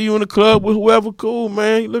 I see you in the club with whoever, cool,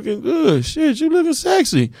 man. You looking good. Shit, you looking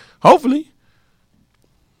sexy. Hopefully.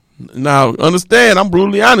 Now, understand, I'm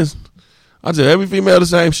brutally honest. I tell every female the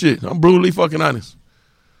same shit. I'm brutally fucking honest.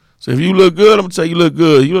 So if you look good, I'm going to tell you look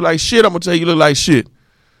good. You look like shit, I'm going to tell you look like shit.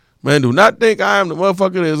 Man, do not think I am the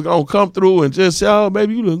motherfucker that's going to come through and just say, oh,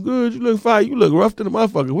 baby, you look good, you look fine, you look rough to the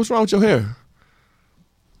motherfucker. What's wrong with your hair?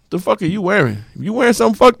 The fuck are you wearing? If you wearing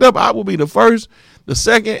something fucked up, I will be the first, the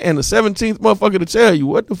second, and the 17th motherfucker to tell you,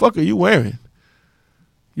 what the fuck are you wearing?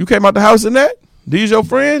 You came out the house in that? These your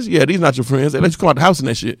friends? Yeah, these not your friends. They let you come out the house in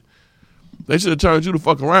that shit. They should have turned you the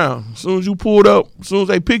fuck around. As soon as you pulled up, as soon as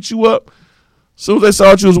they picked you up, as soon as they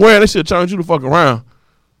saw what you was wearing, they should have turned you the fuck around.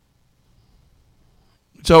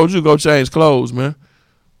 Told you to go change clothes, man.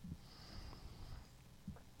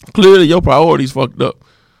 Clearly your priorities fucked up.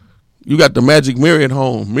 You got the magic mirror at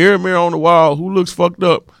home. Mirror, mirror on the wall. Who looks fucked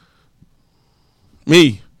up?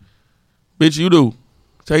 Me. Bitch, you do.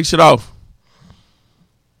 Take shit off.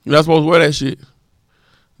 You're not supposed to wear that shit.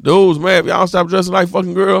 Dudes, man, if y'all stop dressing like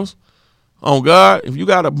fucking girls, on God, if you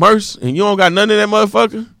got a merce and you don't got none of that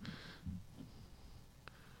motherfucker,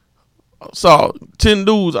 I saw 10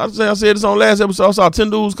 dudes. I said this on last episode. I saw 10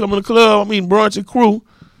 dudes come in the club. I'm eating brunch and crew.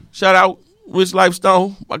 Shout out Rich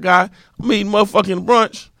Lifestone, my guy. I'm eating motherfucking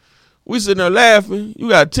brunch. We sitting there laughing. You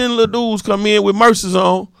got 10 little dudes come in with merces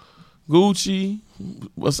on. Gucci,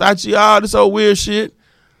 Versace, all this old weird shit.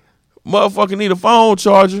 Motherfucker need a phone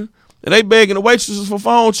charger. And they begging the waitresses for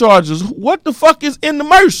phone chargers. What the fuck is in the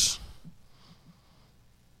merce?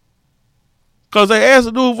 Because they asked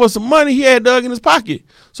the dude for some money he had dug in his pocket.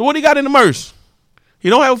 So what he got in the merce? He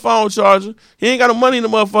don't have a phone charger. He ain't got no money in the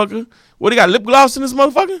motherfucker. What, he got lip gloss in this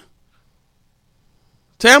motherfucker?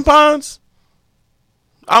 Tampons?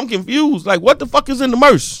 I'm confused. Like, what the fuck is in the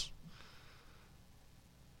merce?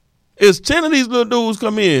 It's 10 of these little dudes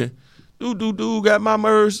come in. Do, got my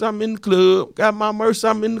merce, I'm in the club. Got my merce,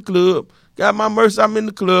 I'm in the club. Got my merce, I'm in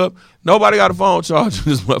the club. Nobody got a phone charger in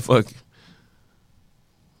this motherfucker.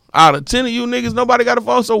 Out of 10 of you niggas, nobody got a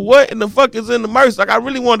phone. So what in the fuck is in the merce? Like, I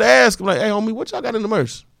really wanted to ask him, like, hey, homie, what y'all got in the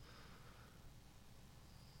merce?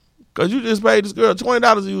 Because you just paid this girl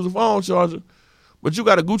 $20 to use a phone charger, but you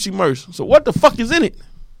got a Gucci merce. So what the fuck is in it?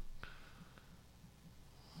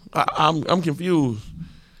 I'm confused.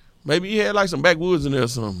 Maybe he had like some backwoods in there or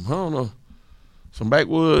something. I don't know. Some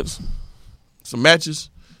backwoods, some matches.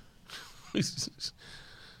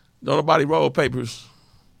 Don't nobody roll papers.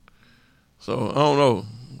 So I don't know.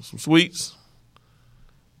 Some sweets.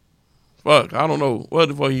 Fuck, I don't know what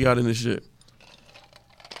the fuck he got in this shit.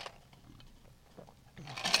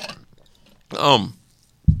 The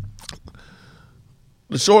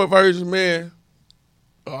short version, man,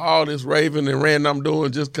 of all this raving and ranting I'm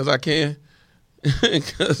doing just because I can,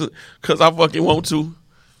 because I fucking want to,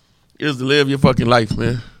 is to live your fucking life,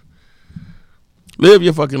 man. Live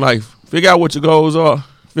your fucking life. Figure out what your goals are.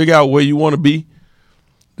 Figure out where you want to be.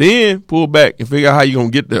 Then pull back and figure out how you're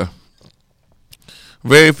going to get there.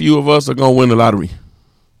 Very few of us are going to win the lottery.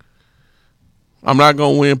 I'm not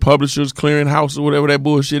going to win Publishers Clearinghouse or whatever that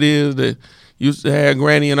bullshit is that used to have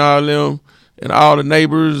Granny and all them and all the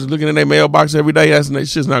neighbors looking in their mailbox every day. That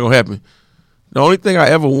shit's not going to happen. The only thing I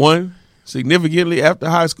ever won significantly after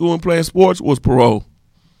high school and playing sports was parole.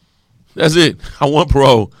 That's it. I won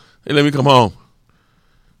parole. They let me come home.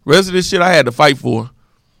 Rest of this shit I had to fight for,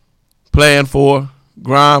 plan for,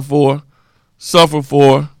 grind for, suffer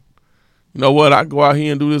for. You know what? I go out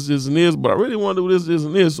here and do this, and this, but I really want to do this,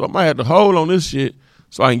 and this. So I might have to hold on this shit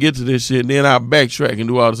so I can get to this shit, and then I'll backtrack and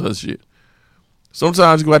do all this other shit.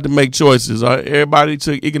 Sometimes you have to make choices. Everybody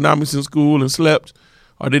took economics in school and slept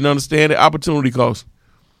or didn't understand the opportunity cost.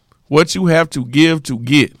 What you have to give to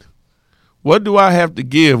get. What do I have to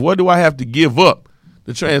give? What do I have to give up?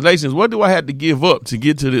 The translations, what do I have to give up to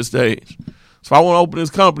get to this stage? So if I want to open this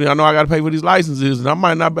company, I know I got to pay for these licenses, and I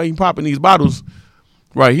might not be popping these bottles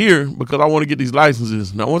right here because I want to get these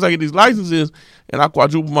licenses. Now, once I get these licenses and I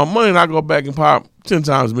quadruple my money, and I go back and pop 10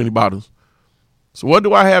 times as many bottles. So what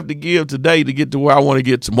do I have to give today to get to where I want to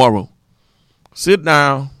get tomorrow? Sit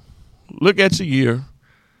down, look at your year,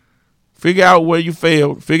 figure out where you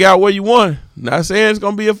failed, figure out where you won. Not saying it's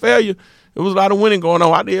going to be a failure. There was a lot of winning going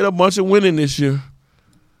on. I did a bunch of winning this year.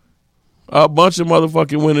 A bunch of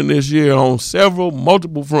motherfucking winning this year on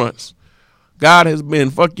multiple fronts. God has been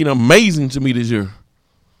fucking amazing to me this year.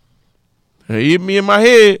 He hit me in my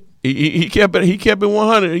head. He kept it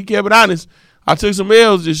 100. He kept it honest. I took some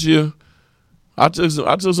L's this year. I took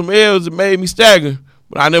some L's that made me stagger,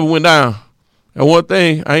 but I never went down. And one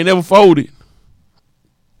thing, I ain't never folded.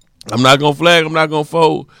 I'm not gonna flag. I'm not gonna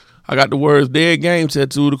fold. I got the words "dead game"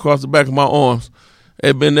 tattooed across the back of my arms.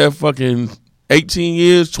 It's been there fucking 18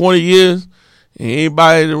 years, 20 years. And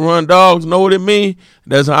anybody that run dogs know what it mean.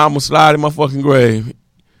 That's how I'm going to slide in my fucking grave.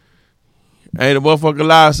 Ain't a motherfucker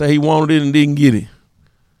lie say he wanted it and didn't get it.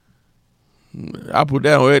 I put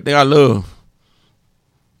that on everything I love.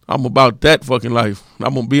 I'm about that fucking life.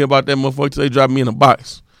 I'm going to be about that motherfucker till they drop me in a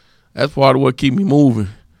box. That's part of what keep me moving.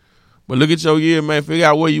 But look at your year, man. Figure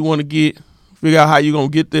out where you want to get. Figure out how you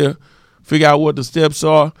going to get there. Figure out what the steps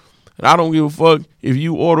are. And I don't give a fuck if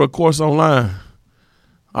you order a course online.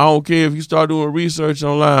 I don't care if you start doing research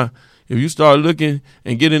online. If you start looking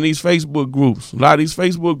and getting these Facebook groups. A lot of these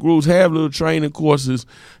Facebook groups have little training courses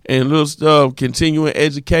and little stuff, continuing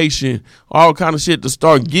education, all kind of shit to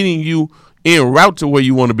start getting you en route to where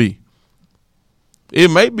you want to be.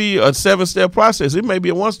 It may be a 7-step process. It may be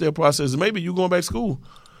a 1-step process. It may be you going back to school.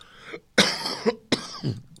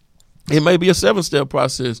 It may be a 7-step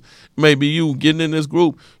process. It may be you getting in this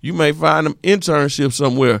group. You may find an internship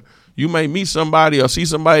somewhere. You may meet somebody or see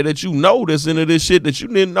somebody that you know that's into this shit that you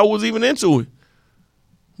didn't know was even into it.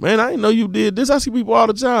 Man, I didn't know you did this. I see people all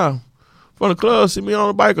the time from the club, see me on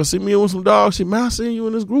a bike or see me with some dogs. Shit, man, I seen you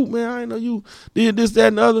in this group, man. I didn't know you did this, that,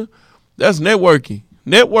 and the other. That's networking.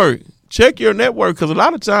 Network. Check your network because a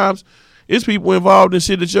lot of times it's people involved in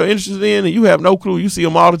shit that you're interested in and you have no clue. You see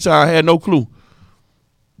them all the time, had no clue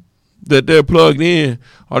that they're plugged in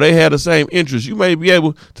or they have the same interest. You may be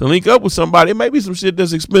able to link up with somebody. It may be some shit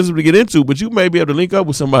that's expensive to get into, but you may be able to link up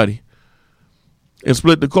with somebody and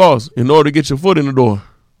split the cost in order to get your foot in the door.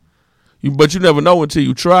 But you never know until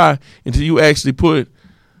you try, until you actually put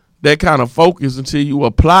that kind of focus, until you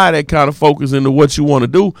apply that kind of focus into what you want to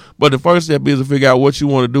do. But the first step is to figure out what you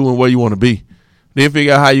want to do and where you want to be. Then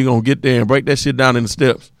figure out how you're going to get there and break that shit down into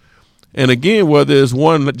steps. And again, whether it's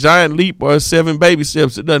one giant leap or 7 baby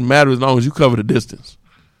steps, it doesn't matter as long as you cover the distance.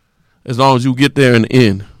 As long as you get there in the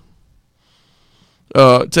end.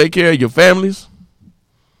 Take care of your families.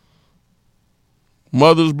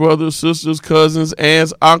 Mothers, brothers, sisters, cousins,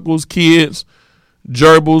 aunts, uncles, kids,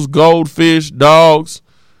 gerbils, goldfish, dogs,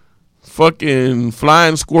 fucking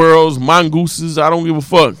flying squirrels, mongooses. I don't give a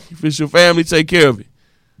fuck. If it's your family, take care of it.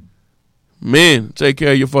 Men, take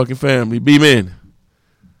care of your fucking family. Be men.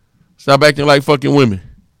 Stop acting like fucking women.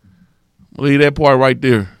 Leave that part right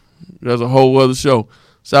there. That's a whole other show.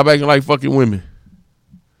 Stop acting like fucking women.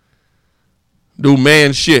 Do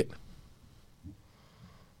man shit.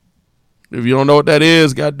 If you don't know what that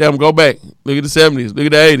is, goddamn, go back. Look at the 70s. Look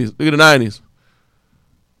at the 80s. Look at the 90s.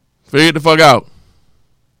 Figure it the fuck out.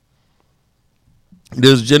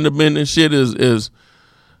 This gender bending shit is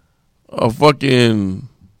a fucking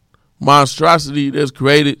monstrosity that's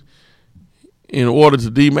created in order to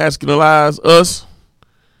demasculinize us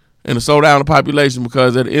and to slow down the population,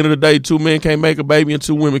 because at the end of the day, 2 men can't make a baby and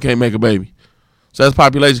 2 women can't make a baby. So that's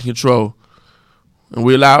population control. And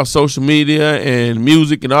we allow social media and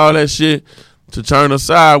music and all that shit to turn us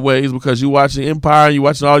sideways because you watching Empire and you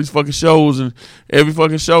watching all these fucking shows, and every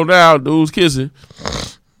fucking show now, dudes kissing.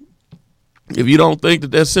 If you don't think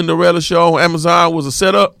that Cinderella show on Amazon was a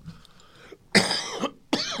setup,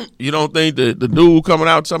 you don't think that the dude coming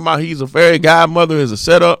out talking about he's a fairy godmother is a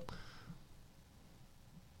setup,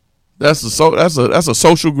 that's a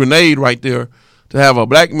social grenade right there, to have a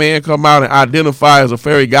black man come out and identify as a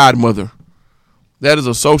fairy godmother. That is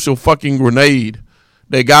a social fucking grenade.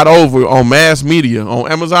 They got over on mass media,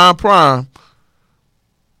 on Amazon Prime.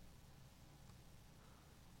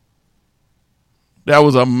 That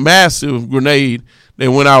was a massive grenade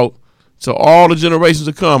that went out to all the generations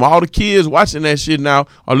to come. All the kids watching that shit now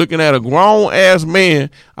are looking at a grown-ass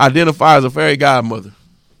man identify as a fairy godmother.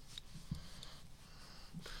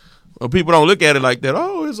 Well, people don't look at it like that.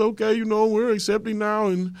 Oh, it's okay, we're accepting now,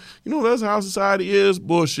 and, that's how society is.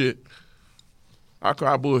 Bullshit. I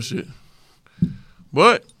cry bullshit.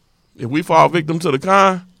 But if we fall victim to the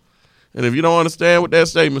con, and if you don't understand what that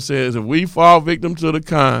statement says, if we fall victim to the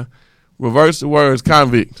con, reverse the words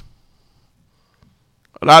convict.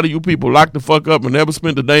 A lot of you people locked the fuck up and never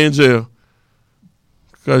spent a day in jail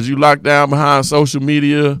because you locked down behind social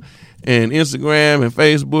media and Instagram and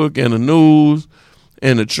Facebook and the news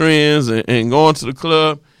and the trends and going to the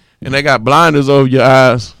club, and they got blinders over your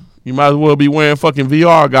eyes. You might as well be wearing fucking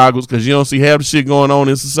VR goggles because you don't see half the shit going on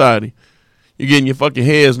in society. You're getting your fucking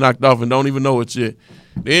heads knocked off and don't even know it yet.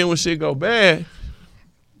 Then when shit go bad,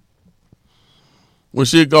 when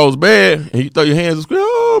shit goes bad and you throw your hands and scream,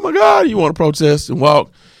 oh my God, you want to protest and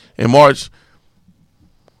walk and march.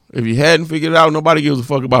 If you hadn't figured it out, nobody gives a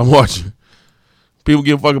fuck about marching. People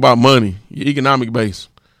give a fuck about money, your economic base.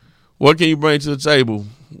 What can you bring to the table?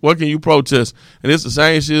 What can you protest? And it's the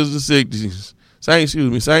same shit as the 60s. Same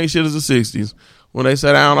shit as the 60s. When they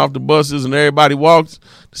sat down off the buses and everybody walked,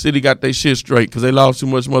 the city got their shit straight because they lost too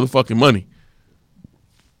much motherfucking money.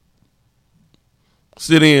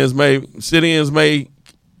 Sit-ins made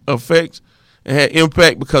effect and had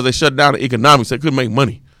impact because they shut down the economics. They couldn't make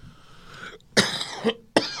money.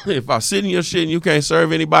 If I sit in your shit and you can't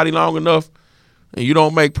serve anybody long enough and you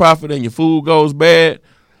don't make profit and your food goes bad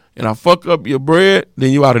and I fuck up your bread,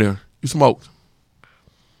 then you out of there. You smoked.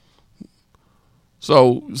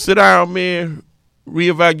 So sit down, man,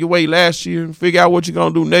 reevaluate last year, figure out what you're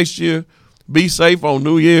going to do next year. Be safe on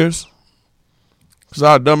New Year's. Because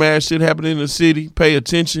all dumbass shit happening in the city. Pay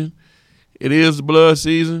attention. It is blood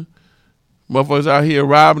season. Motherfuckers out here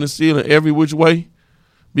robbing and stealing every which way.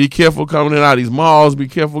 Be careful coming in and out of these malls. Be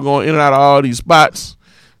careful going in and out of all these spots.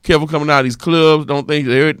 Careful coming out of these clubs. Don't think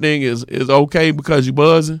that everything is okay because you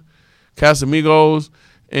buzzing. Casamigos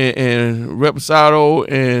and Reposado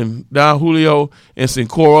and Don Julio and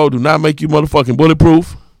Sincoro do not make you motherfucking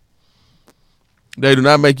bulletproof. They do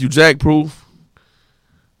not make you jack-proof.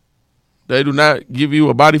 They do not give you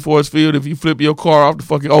a body force field if you flip your car off the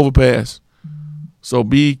fucking overpass. So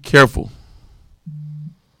be careful.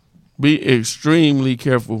 Be extremely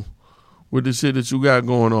careful with the shit that you got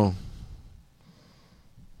going on.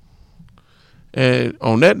 And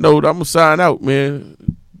on that note, I'm going to sign out, man.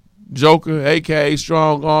 Joker, a.k.a.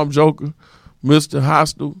 Strong Arm Joker, Mr.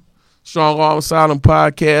 Hostile, Strong Arm Asylum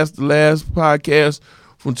Podcast, the last podcast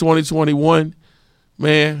from 2021.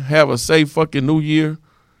 Man, have a safe fucking New Year.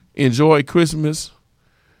 Enjoy Christmas.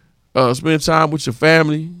 Spend time with your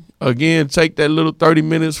family. Again, take that little 30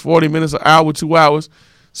 minutes, 40 minutes, an hour, 2 hours.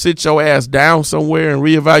 Sit your ass down somewhere and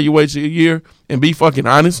reevaluate your year and be fucking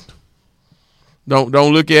honest. Don't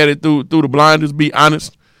look at it through the blinders. Be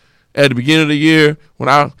honest. At the beginning of the year, when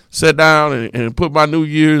I sat down and put my New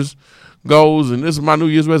Year's goals and this is my New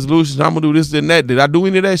Year's resolutions, I'm going to do this and that. Did I do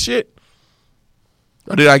any of that shit?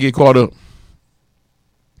 Or did I get caught up?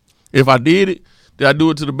 If I did it, did I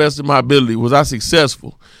do it to the best of my ability? Was I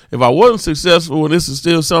successful? If I wasn't successful and this is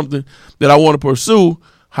still something that I want to pursue,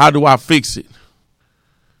 how do I fix it?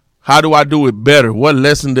 How do I do it better? What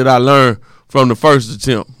lesson did I learn from the first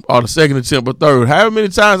attempt or the second attempt or third? However many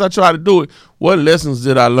times I try to do it, what lessons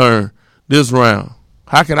did I learn this round?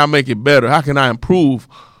 How can I make it better? How can I improve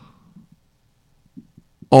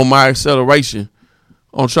on my acceleration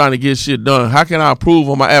on trying to get shit done? How can I improve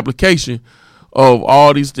on my application of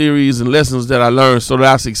all these theories and lessons that I learned so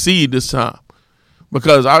that I succeed this time?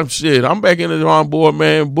 Because I'm back in the drawing board,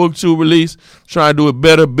 man. Book 2 release, trying to do it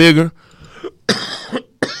better, bigger.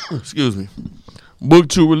 Excuse me. Book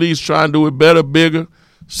 2 release, trying to do it better, bigger,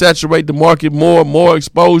 saturate the market more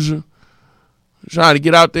exposure. Trying to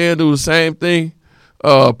get out there and do the same thing.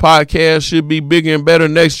 Podcast should be bigger and better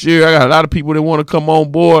next year. I got a lot of people that want to come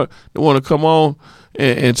on board, that want to come on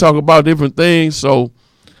and talk about different things. So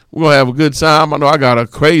we're going to have a good time. I know I got a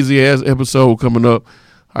crazy-ass episode coming up.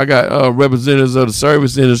 I got representatives of the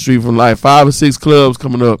service industry from like 5 or 6 clubs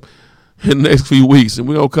coming up in the next few weeks. And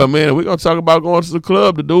we're going to come in and we're going to talk about going to the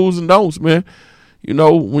club, the do's and don'ts, man. You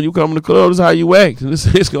know, when you come to the club, this is how you act. And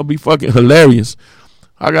it's going to be fucking hilarious.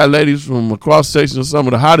 I got ladies from across section of some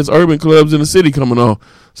of the hottest urban clubs in the city coming on.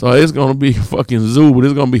 So it's going to be fucking zoo, but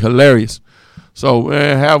it's going to be hilarious. So,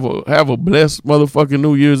 man, have a blessed motherfucking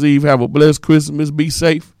New Year's Eve. Have a blessed Christmas. Be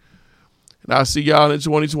safe. And I'll see y'all in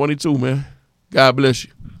 2022, man. God bless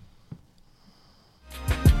you.